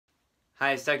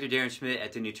Hi, it's Dr. Darren Schmidt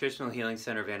at the Nutritional Healing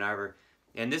Center of Ann Arbor.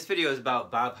 And this video is about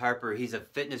Bob Harper. He's a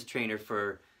fitness trainer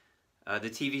for the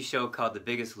TV show called The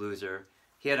Biggest Loser.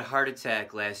 He had a heart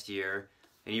attack last year,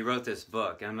 and he wrote this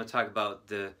book. And I'm going to talk about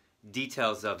the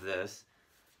details of this.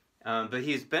 But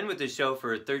he's been with the show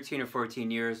for 13 or 14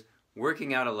 years,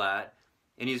 working out a lot,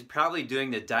 and he's probably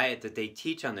doing the diet that they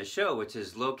teach on the show, which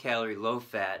is low calorie, low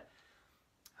fat,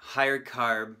 higher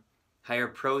carb, higher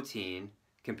protein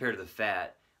compared to the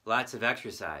fat, lots of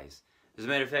exercise. As a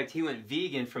matter of fact, he went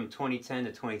vegan from 2010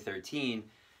 to 2013,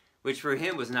 which for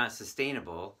him was not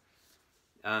sustainable.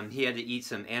 He had to eat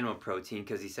some animal protein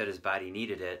because he said his body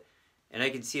needed it. And I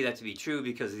can see that to be true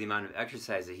because of the amount of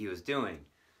exercise that he was doing.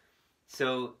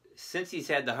 So since he's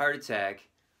had the heart attack,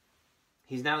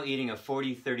 he's now eating a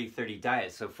 40-30-30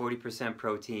 diet. So 40%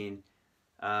 protein,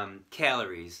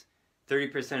 calories.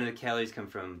 30% of the calories come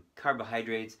from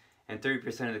carbohydrates and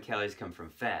 30% of the calories come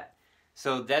from fat.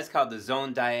 So that's called the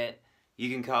zone diet. You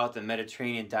can call it the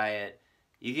Mediterranean diet.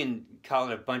 You can call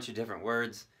it a bunch of different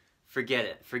words. Forget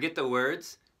it. Forget the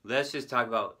words. Let's just talk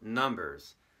about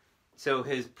numbers. So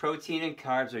his protein and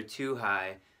carbs are too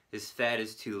high. His fat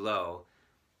is too low.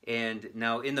 And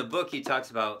now in the book he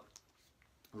talks about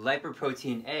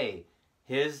lipoprotein A.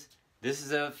 This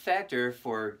is a factor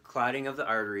for clotting of the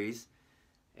arteries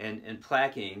and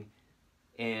plaquing,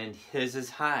 and his is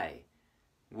high.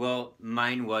 Well,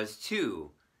 mine was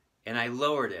too, and I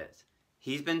lowered it.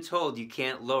 He's been told you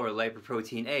can't lower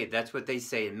lipoprotein A. That's what they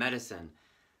say in medicine.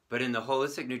 But in the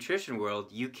holistic nutrition world,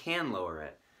 you can lower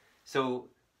it. So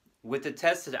with the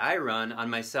tests that I run on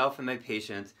myself and my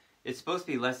patients, it's supposed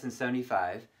to be less than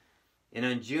 75. And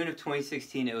in June of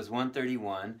 2016, it was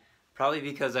 131, probably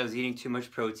because I was eating too much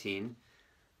protein.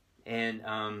 And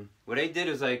what I did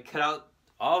was I cut out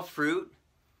all fruit,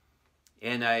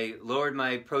 and I lowered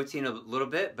my protein a little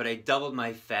bit, but I doubled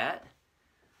my fat.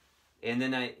 And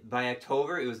then by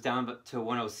October, it was down to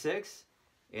 106.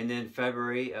 And then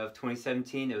February of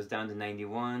 2017, it was down to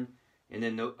 91. And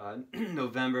then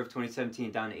November of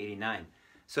 2017, down to 89.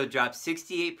 So it dropped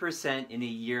 68% in a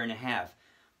year and a half.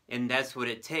 And that's what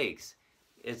it takes.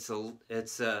 It's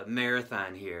a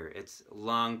marathon here. It's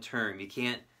long term. You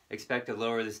can't expect to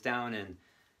lower this down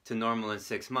to normal in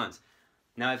 6 months.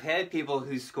 Now, I've had people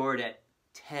who scored at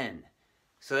 10.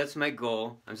 So that's my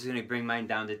goal. I'm just going to bring mine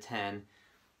down to 10.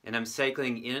 And I'm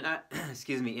cycling in and out,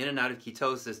 in and out of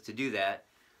ketosis to do that.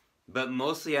 But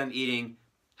mostly I'm eating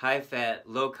high fat,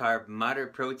 low carb,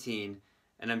 moderate protein,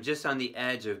 and I'm just on the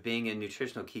edge of being in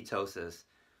nutritional ketosis.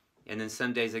 And then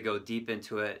some days I go deep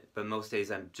into it, but most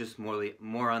days I'm just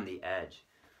more on the edge.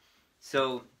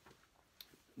 So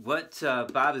what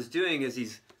Bob is doing is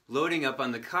he's loading up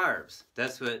on the carbs.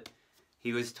 That's what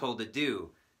he was told to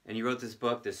do. And he wrote this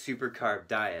book, The Super Carb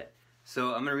Diet. So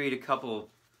I'm going to read a couple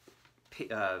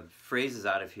phrases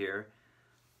out of here.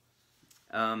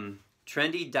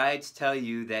 Trendy diets tell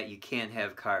you that you can't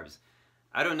have carbs.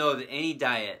 I don't know of any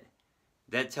diet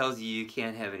that tells you you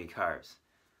can't have any carbs.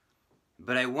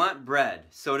 But I want bread.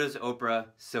 So does Oprah.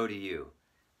 So do you.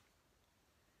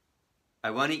 I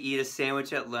want to eat a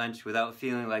sandwich at lunch without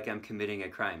feeling like I'm committing a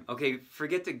crime. Okay,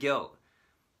 forget the guilt.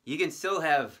 You can still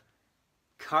have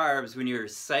carbs when you're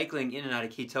cycling in and out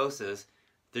of ketosis.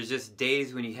 There's just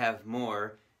days when you have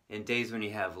more and days when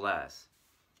you have less.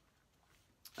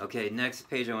 Okay, next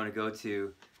page I want to go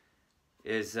to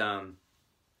is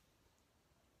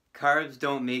carbs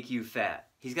don't make you fat.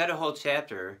 He's got a whole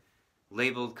chapter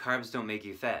labeled carbs don't make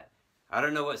you fat. I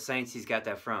don't know what science he's got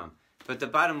that from, but the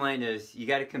bottom line is you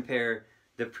got to compare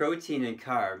the protein and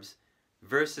carbs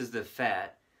versus the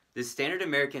fat. The standard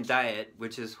American diet,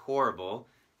 which is horrible,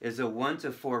 is a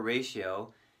 1-to-4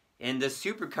 ratio, and the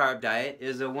super carb diet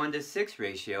is a 1-to-6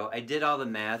 ratio. I did all the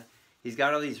math. He's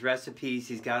got all these recipes.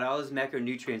 He's got all his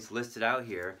macronutrients listed out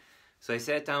here. So I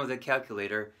sat down with a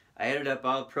calculator. I added up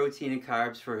all protein and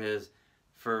carbs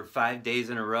for 5 days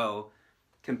in a row.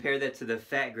 Compared that to the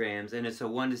fat grams, and it's a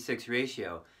 1-to-6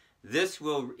 ratio. This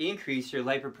will increase your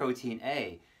lipoprotein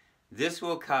A. This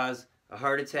will cause a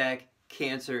heart attack,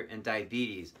 cancer, and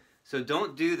diabetes. So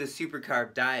don't do the super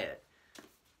carb diet.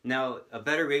 Now, a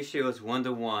better ratio is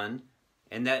 1-to-1,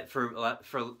 and that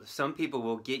for some people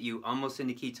will get you almost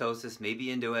into ketosis,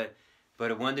 maybe into it, but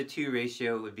a 1-to-2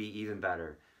 ratio would be even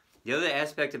better. The other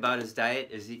aspect about his diet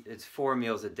is it's 4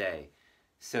 meals a day.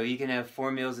 So you can have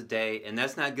 4 meals a day, and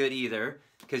that's not good either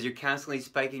because you're constantly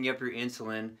spiking up your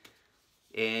insulin,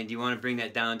 and you want to bring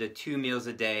that down to 2 meals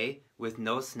a day with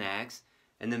no snacks.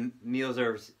 And the meals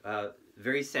are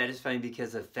very satisfying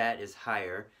because the fat is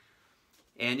higher.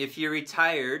 And if you're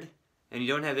retired and you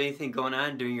don't have anything going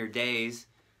on during your days,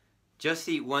 just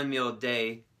eat 1 meal a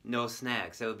day no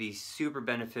snacks. That would be super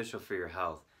beneficial for your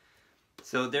health.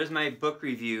 So there's my book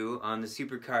review on the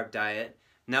super carb diet.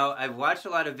 Now, I've watched a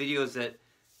lot of videos that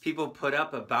people put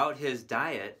up about his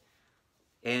diet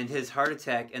and his heart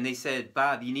attack, and they said,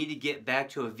 Bob, you need to get back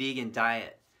to a vegan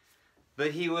diet.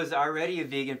 But he was already a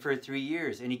vegan for 3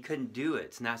 years, and he couldn't do it.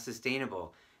 It's not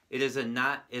sustainable. It is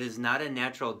not a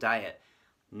natural diet.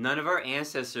 None of our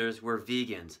ancestors were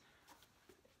vegans.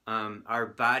 Our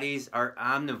bodies are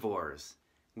omnivores.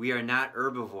 We are not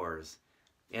herbivores.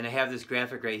 And I have this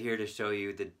graphic right here to show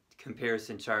you the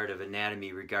comparison chart of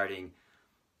anatomy regarding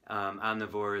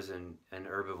omnivores and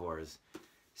herbivores.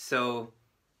 So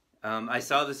I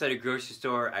saw this at a grocery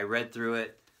store. I read through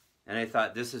it, and I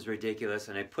thought, this is ridiculous.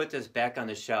 And I put this back on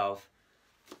the shelf.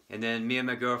 And then me and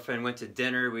my girlfriend went to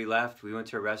dinner. We left. We went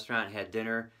to a restaurant, had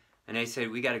dinner. And I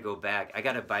said, we got to go back. I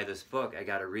got to buy this book. I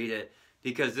got to read it,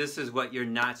 because this is what you're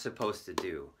not supposed to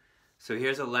do. So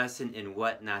here's a lesson in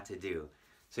what not to do.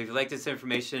 So if you like this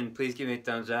information, please give me a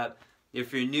thumbs up.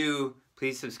 If you're new,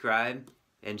 please subscribe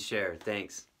and share.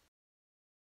 Thanks.